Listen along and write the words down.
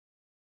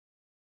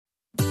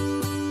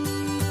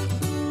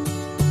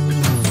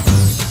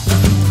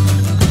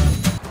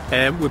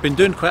We've been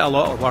doing quite a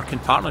lot of work in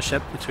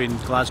partnership between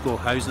Glasgow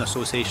Housing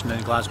Association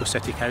and Glasgow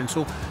City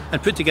Council,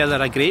 and put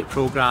together a great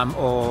programme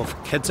of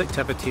kids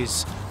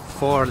activities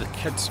for the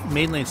kids,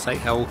 mainly in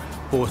Sighthill,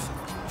 both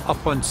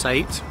up on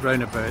site,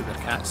 round about the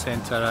cat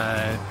centre,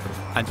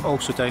 and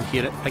also down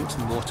here at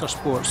Pinkston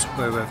Watersports,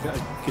 where we've got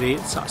a great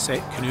sort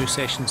of canoe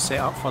session set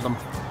up for them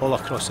all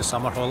across the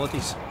summer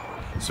holidays.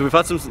 So we've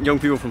had some young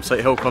people from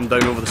Sighthill come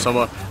down over the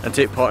summer and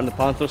take part in the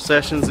Panther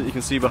sessions that you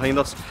can see behind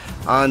us,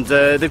 and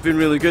they've been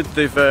really good.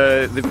 They've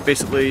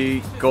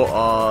basically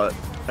got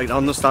an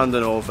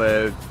understanding of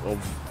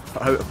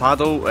how to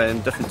paddle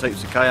and different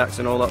types of kayaks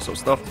and all that sort of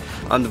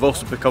stuff, and they've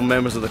also become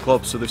members of the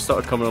club, so they've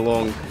started coming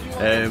along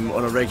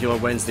on a regular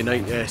Wednesday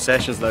night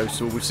sessions now.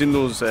 So we've seen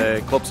those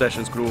club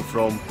sessions grow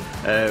from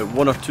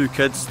 1 or 2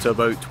 kids to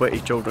about 20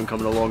 children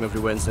coming along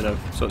every Wednesday now,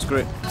 so it's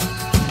great.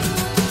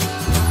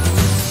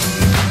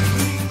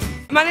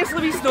 My name's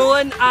Louise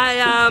Nolan. I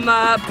am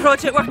a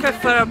project worker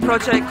for a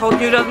project called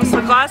New Rhythms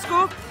for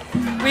Glasgow.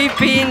 We've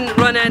been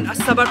running a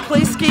summer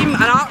play scheme,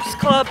 an arts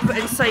club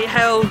in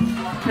Sighthill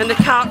in the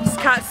Cat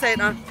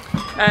Centre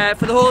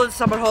for the whole of the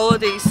summer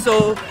holidays.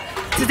 So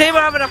today we're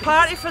having a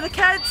party for the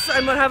kids,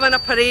 and we're having a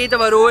parade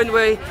of our own.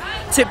 We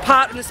took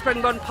part in the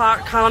Springburn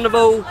Park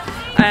Carnival,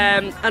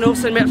 and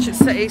also in Merchant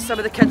City some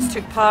of the kids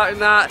took part in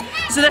that.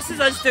 So this is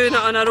us doing it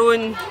on our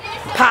own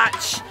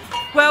patch.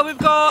 Well, we've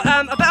got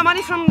a bit of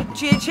money from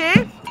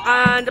GHA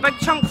and a big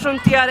chunk from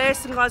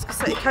DRS and Glasgow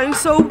City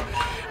Council.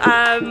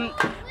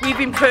 We've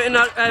been putting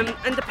our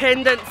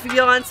independent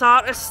freelance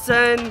artists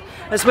in,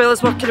 as well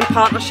as working in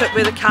partnership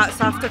with the Cats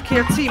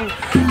Aftercare team.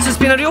 So it's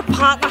been a real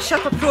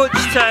partnership approach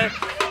to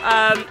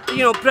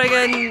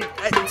bringing,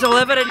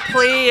 delivering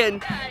play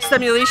and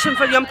stimulation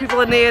for young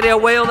people in the area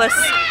while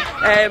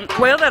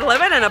they're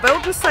living in a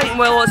building site and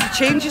while lots of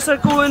changes are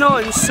going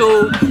on.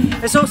 So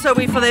it's also a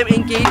way for them to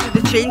engage with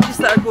the changes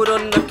that are going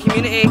on in their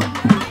community,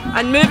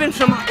 and moving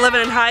from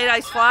living in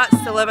high-rise flats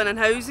to living in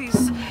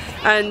houses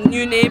and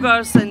new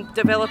neighbours and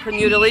developing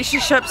new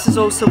relationships is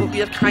also what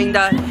we're kind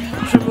of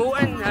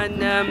promoting.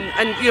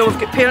 And we've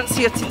got parents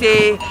here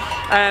today,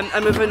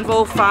 and we've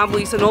involved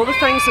families in all the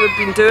things that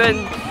we've been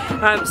doing.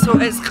 So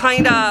it's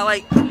kind of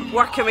like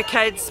working with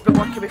kids but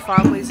working with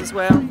families as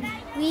well.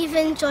 We've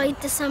enjoyed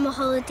the summer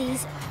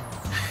holidays.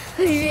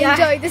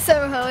 Enjoyed the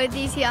summer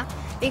holidays here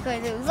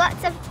because it was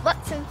lots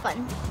of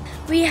fun.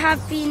 We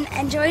have been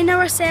enjoying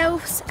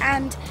ourselves,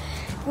 and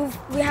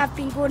we have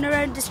been going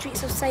around the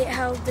streets of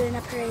Sighthill doing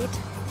a parade.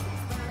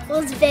 It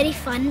was very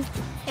fun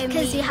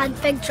because we had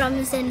big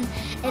drums in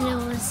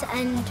us,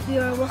 and we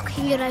were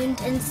walking around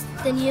in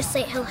the new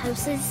Sighthill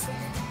houses.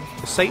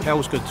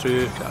 Sighthill's going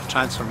through a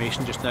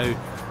transformation just now,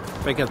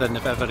 bigger than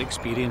they've ever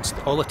experienced.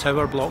 All the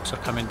tower blocks are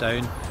coming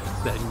down,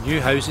 the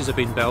new houses have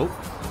been built,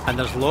 and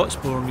there's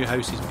lots more new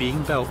houses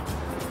being built.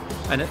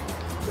 And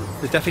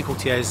the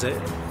difficulty is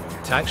that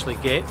to actually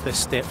get this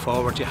step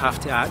forward, you have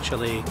to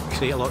actually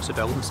create lots of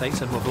building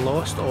sites, and we've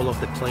lost all of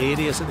the play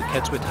areas that the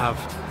kids would have.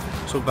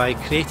 So by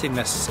creating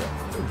this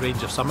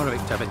range of summer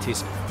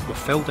activities, we've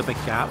filled a big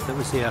gap that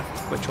was there,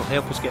 which will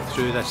help us get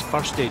through this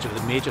first stage of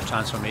the major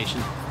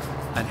transformation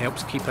and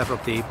helps keep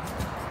everybody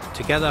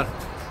together,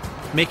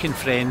 making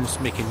friends,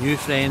 making new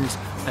friends,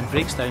 and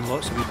breaks down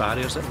lots of wee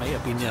barriers that might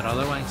have been there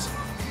otherwise.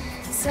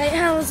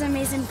 Sighthill is an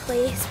amazing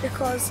place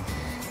because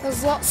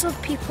there's lots of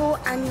people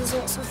and there's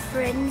lots of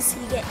friends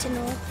you get to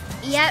know.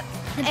 Yep,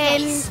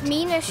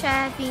 me and Usha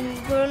have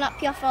been growing up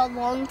here for a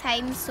long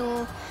time,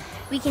 so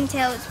we can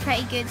tell it's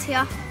pretty good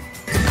here.